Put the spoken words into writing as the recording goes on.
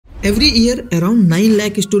Every year, around 9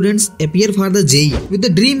 lakh students appear for the JEE with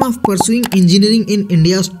the dream of pursuing engineering in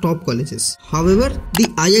India's top colleges. However, the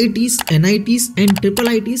IITs, NITs and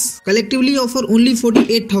IIITs collectively offer only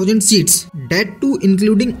 48,000 seats, that too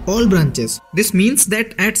including all branches. This means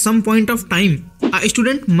that at some point of time, a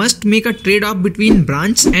student must make a trade-off between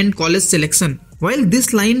branch and college selection. While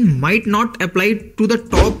this line might not apply to the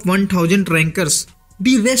top 1000 rankers,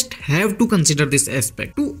 the rest have to consider this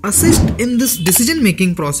aspect. To assist in this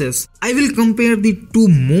decision-making process, I will compare the two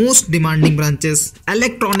most demanding branches,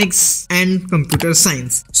 electronics and computer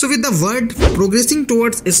science. So with the world progressing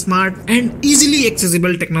towards smart and easily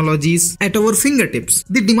accessible technologies at our fingertips,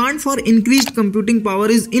 the demand for increased computing power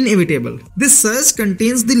is inevitable. This surge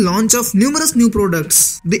contains the launch of numerous new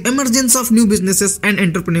products, the emergence of new businesses and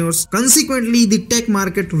entrepreneurs. Consequently, the tech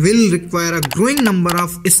market will require a growing number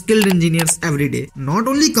of skilled engineers every day. Not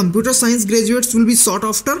only computer science graduates will be sought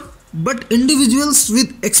after, but individuals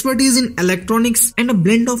with expertise in electronics and a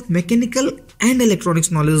blend of mechanical and electronics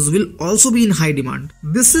knowledge will also be in high demand.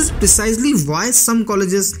 This is precisely why some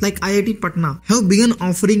colleges like IIT Patna have begun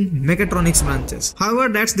offering mechatronics branches. However,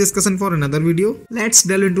 that's discussion for another video. Let's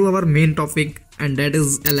delve into our main topic, and that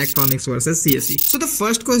is electronics versus CSE. So the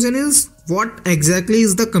first question is, what exactly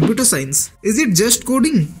is the computer science? Is it just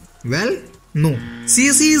coding? Well, no,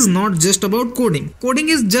 CSE is not just about coding. Coding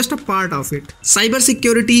is just a part of it.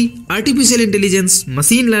 Cybersecurity, artificial intelligence,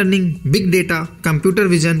 machine learning, big data, computer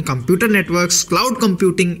vision, computer networks, cloud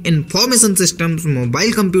computing, information systems,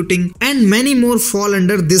 mobile computing, and many more fall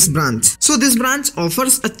under this branch. So this branch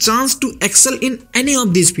offers a chance to excel in any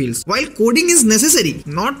of these fields. While coding is necessary,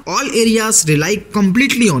 not all areas rely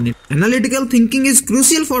completely on it. Analytical thinking is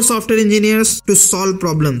crucial for software engineers to solve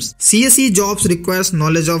problems. CSE jobs requires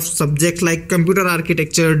knowledge of subjects like computer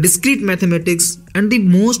architecture, discrete mathematics, and the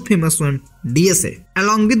most famous one, DSA,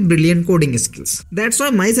 along with brilliant coding skills. That's why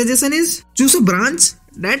my suggestion is choose a branch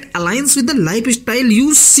that aligns with the lifestyle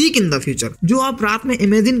you seek in the future. जो आप रात में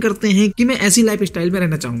imagine करते हैं कि मैं ऐसी lifestyle में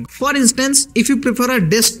रहना चाहूँगा. For instance, if you prefer a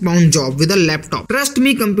desk-bound job with a laptop, trust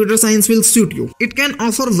me, computer science will suit you. It can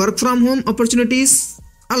offer work from home opportunities,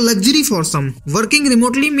 a luxury for some. Working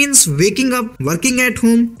remotely means waking up, working at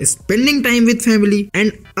home, spending time with family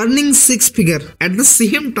and earning six figure. At the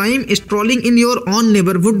same time, strolling in your own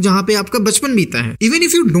neighborhood जहाँ पे आपका बचपन बीता है. Even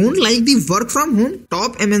if you don't like the work from home,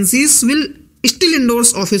 top MNCs will still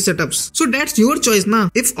endorse office setups. So that's your choice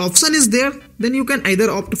now. If option is there, then you can either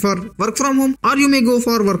opt for work from home or you may go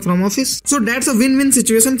for work from office. So that's a win-win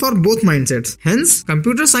situation for both mindsets. Hence,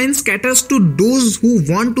 computer science caters to those who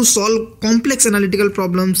want to solve complex analytical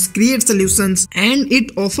problems, create solutions, and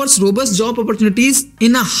it offers robust job opportunities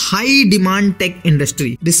in a high-demand tech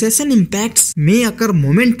industry. Recession impacts may occur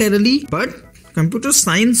momentarily, but computer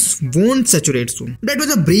science won't saturate soon. That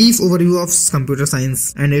was a brief overview of computer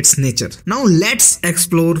science and its nature. Now let's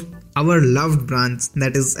explore our loved branch,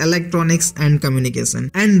 that is electronics and communication,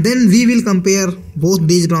 and then we will compare both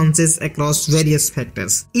these branches across various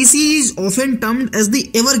factors. ECE is often termed as the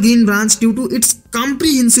evergreen branch due to its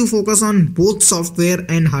comprehensive focus on both software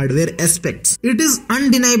and hardware aspects. It is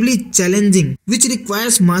undeniably challenging, which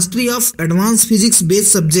requires mastery of advanced physics-based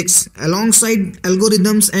subjects alongside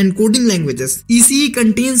algorithms and coding languages. ECE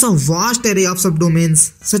contains a vast array of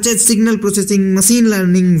subdomains such as signal processing, machine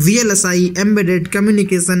learning, VLSI, embedded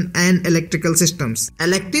communication, and electrical systems.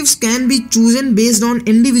 Electives can be chosen based on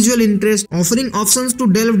individual interest, offering options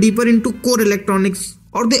to delve deeper into core electronics,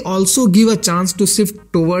 or they also give a chance to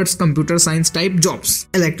shift towards computer science type jobs.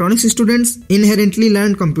 Electronics students inherently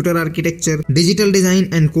learn computer architecture, digital design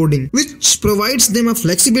and coding, which provides them a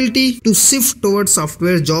flexibility to shift towards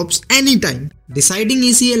software jobs anytime. Deciding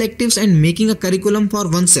ECE electives and making a curriculum for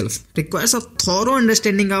oneself requires a thorough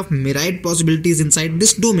understanding of myriad possibilities inside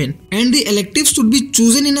this domain, and the electives should be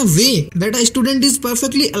chosen in a way that a student is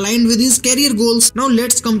perfectly aligned with his career goals. Now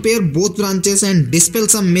let's compare both branches and dispel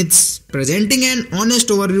some myths, presenting an honest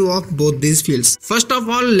overview of both these fields. First of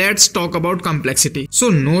all, let's talk about complexity. So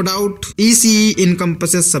no doubt, ECE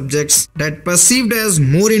encompasses subjects that perceived as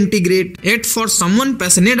more integrate, yet for someone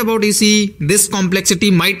passionate about ECE, this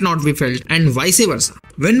complexity might not be felt, and vice versa.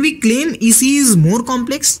 When we claim ECE is more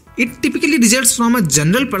complex, it typically results from a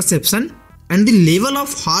general perception and the level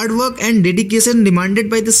of hard work and dedication demanded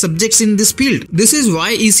by the subjects in this field. This is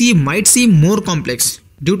why ECE might seem more complex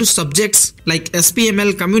due to subjects like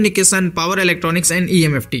SPML, communication, power electronics and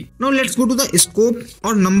EMFT. Now let's go to the scope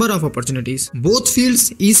or number of opportunities. Both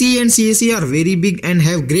fields, ECE and CSE, are very big and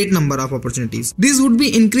have great number of opportunities. These would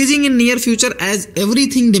be increasing in near future as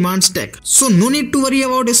everything demands tech. So no need to worry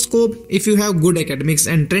about scope if you have good academics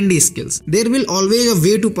and trendy skills. There will always a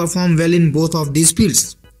way to perform well in both of these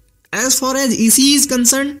fields. As far as ECE is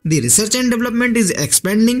concerned, the research and development is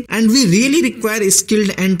expanding and we really require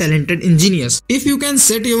skilled and talented engineers. If you can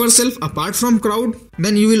set yourself apart from crowd,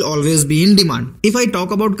 then you will always be in demand. If I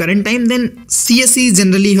talk about current time, then CSE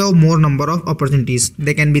generally have more number of opportunities.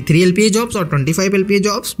 They can be 3 LPA jobs or 25 LPA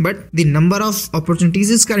jobs, but the number of opportunities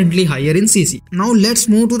is currently higher in CSE. Now let's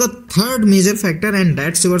move to the third major factor, and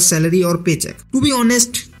that's your salary or paycheck. To be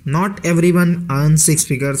honest, not everyone earns 6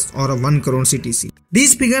 figures or a 1 crore CTC.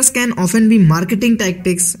 These figures can often be marketing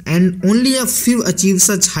tactics and only a few achieve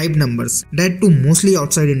such hype numbers, that too mostly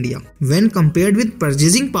outside India. When compared with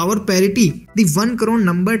purchasing power parity, the 1 crore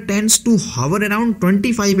number tends to hover around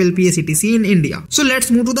 25 LPA CTC in India. So let's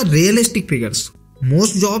move to the realistic figures.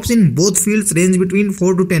 Most jobs in both fields range between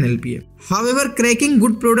 4 to 10 LPA. However, cracking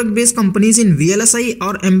good product-based companies in VLSI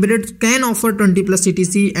or embedded can offer 20 plus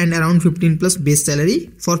CTC and around 15 plus base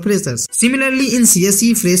salary for freshers. Similarly, in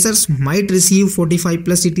CSE, freshers might receive 45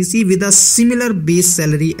 plus CTC with a similar base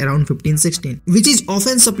salary around 15-16, which is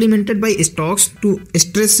often supplemented by stocks to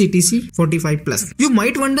stress CTC 45 plus. You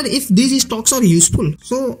might wonder if these stocks are useful.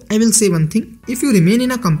 So I will say one thing. If you remain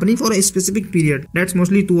in a company for a specific period, that's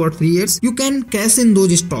mostly 2 or 3 years, you can cash in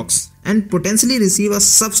those stocks and potentially receive a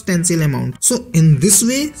substantial amount. So in this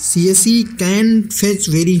way, CSE can fetch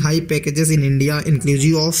very high packages in India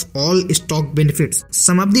inclusive of all stock benefits.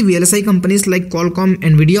 Some of the VLSI companies like Qualcomm,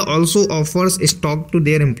 Nvidia also offers stock to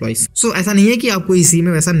their employees. So ऐसा नहीं है कि आपको ECE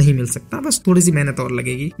में वैसा नहीं मिल सकता, बस थोड़ी सी मेहनत और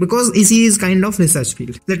लगेगी, because ECE is kind of research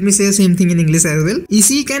field. Let me say same thing in English as well.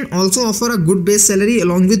 ECE can also offer a good base salary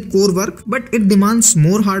along with core work, but it demands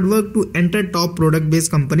more hard work to enter top product based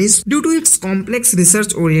companies due to its complex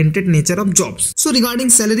research oriented nature of jobs. So regarding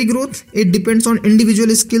salary growth, it depends on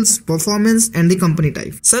individual skills, performance and the company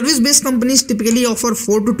type. Service based companies typically offer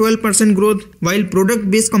 4 to 12% growth, while product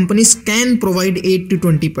based companies can provide 8 to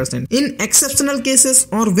 20%. In exceptional cases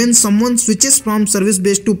or when someone switches from service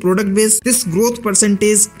based to product based, this growth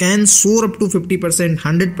percentage can soar up to 50%,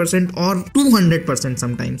 100% or 200%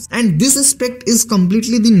 sometimes. And this aspect is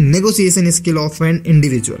completely the negotiation skill of an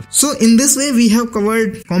individual. So in this way, we have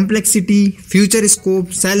covered complexity, future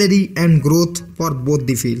scope, salary and growth for both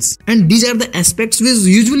the fields, and these are the aspects which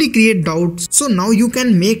usually create doubts. So now you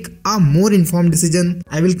can make a more informed decision.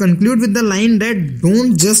 I will conclude with the line that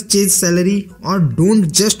don't just chase salary or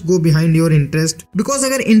don't just go behind your interest, because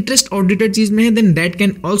अगर interest audited चीज में है, then that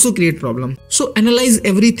can also create problem. So analyze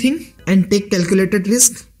everything and take calculated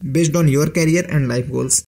risk based on your career and life goals.